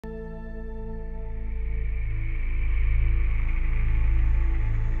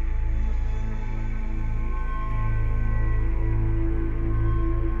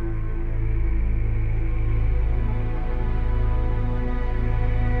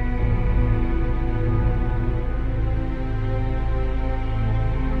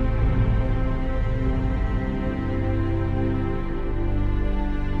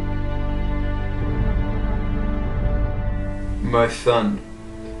My son,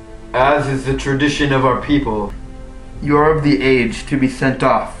 as is the tradition of our people, you are of the age to be sent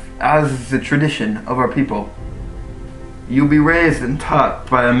off, as is the tradition of our people. You'll be raised and taught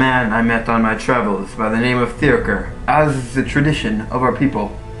by a man I met on my travels by the name of Thirker, as is the tradition of our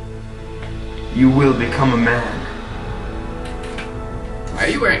people. You will become a man. Why are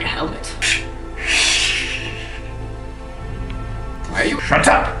you wearing a helmet? Why are you— Shut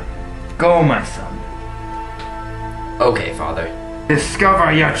up! Go, my son. Okay, Father.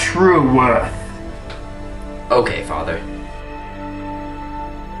 Discover your true worth. Okay, Father.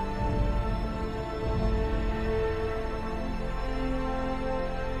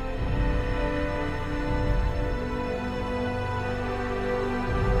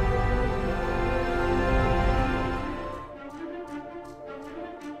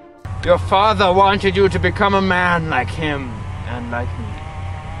 Your father wanted you to become a man like him and like me.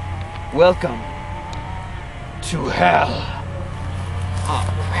 Welcome to hell. Oh,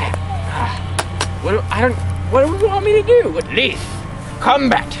 crap. What do you want me to do? Leif,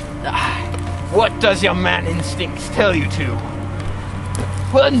 combat. What does your man instincts tell you to?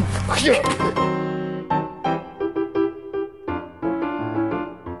 One.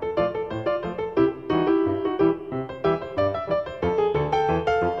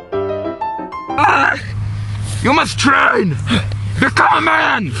 You must train! Become a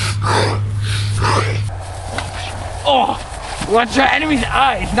man! Oh! Watch your enemy's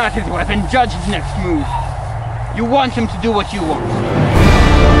eyes, not his weapon. Judge his next move. You want him to do what you want.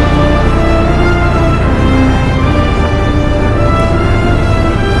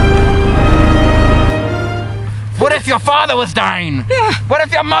 What if your father was dying? What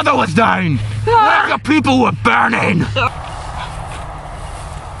if your mother was dying? What if your people were burning?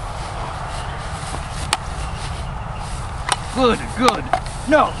 Good, good.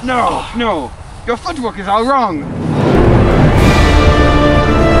 No, no, no. Your footwork is all wrong.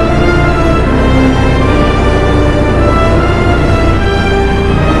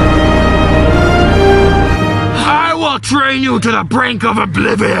 I will train you to the brink of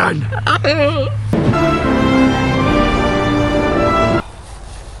oblivion.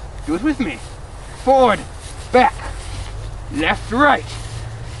 Do it with me. Forward, back, left, right,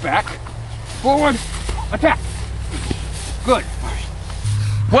 back, forward, attack. Good.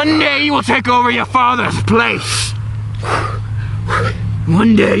 One day you will take over your father's place.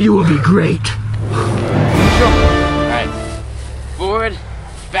 One day you will be great. Sure. Alright. Forward,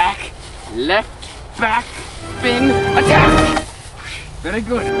 back, left, back, spin, attack! Very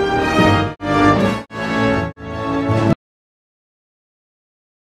good.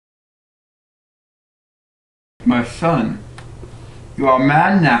 My son, you are a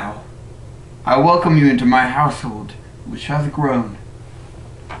man now. I welcome you into my household, which has grown.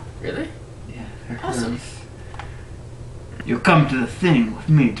 Really? Yeah, it Awesome. has. You'll come to the thing with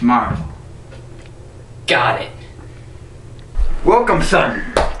me tomorrow. Got it. Welcome, son,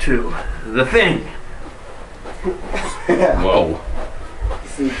 to the thing. Whoa.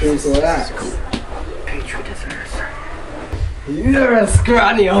 See things like that. Patriotism. You're a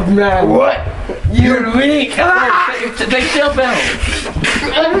scrawny old man. What? You're weak. Take a chill pill.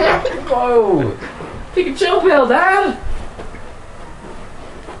 Whoa. Take a chill pill, Dad.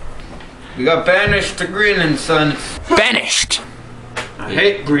 We got banished to Greenland, son. Banished. I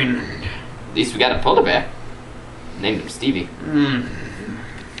hate Greenland. At least we got a polar bear. Named him Stevie.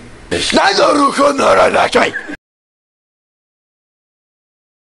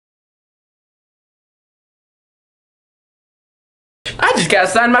 I just got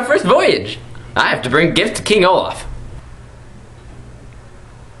assigned my first voyage. I have to bring gifts to King Olaf.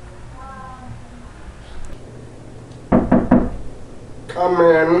 Come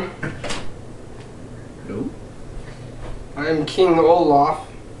in. Who? I am King Olaf.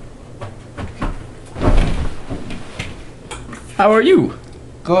 How are you?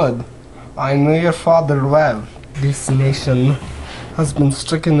 Good. I know your father well. This nation has been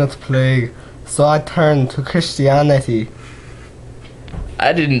stricken with plague, so I turned to Christianity.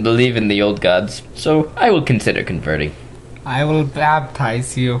 I didn't believe in the old gods, so I will consider converting. I will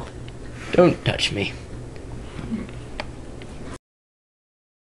baptize you. Don't touch me.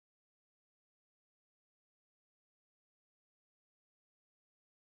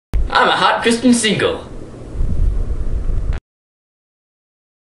 I'm a hot Christian single.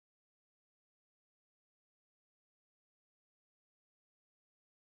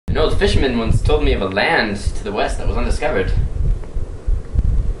 An old fisherman once told me of a land to the west that was undiscovered.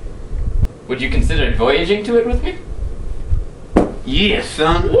 Would you consider voyaging to it with me? Yeah,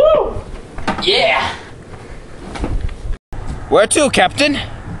 son. Woo! Yeah! Where to, Captain?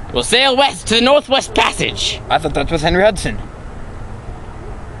 We'll sail west to the Northwest Passage. I thought that was Henry Hudson.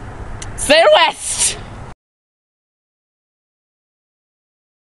 Sail west!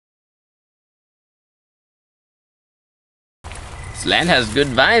 This land has good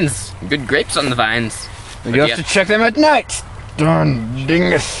vines, good grapes on the vines. You have to check them at night. Darn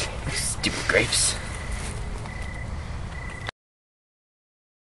dingus. Stupid grapes.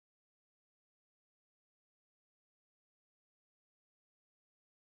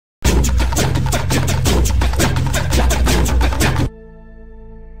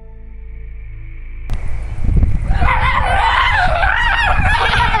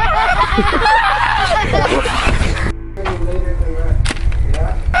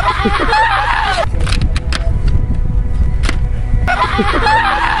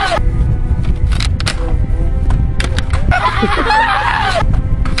 Yeah.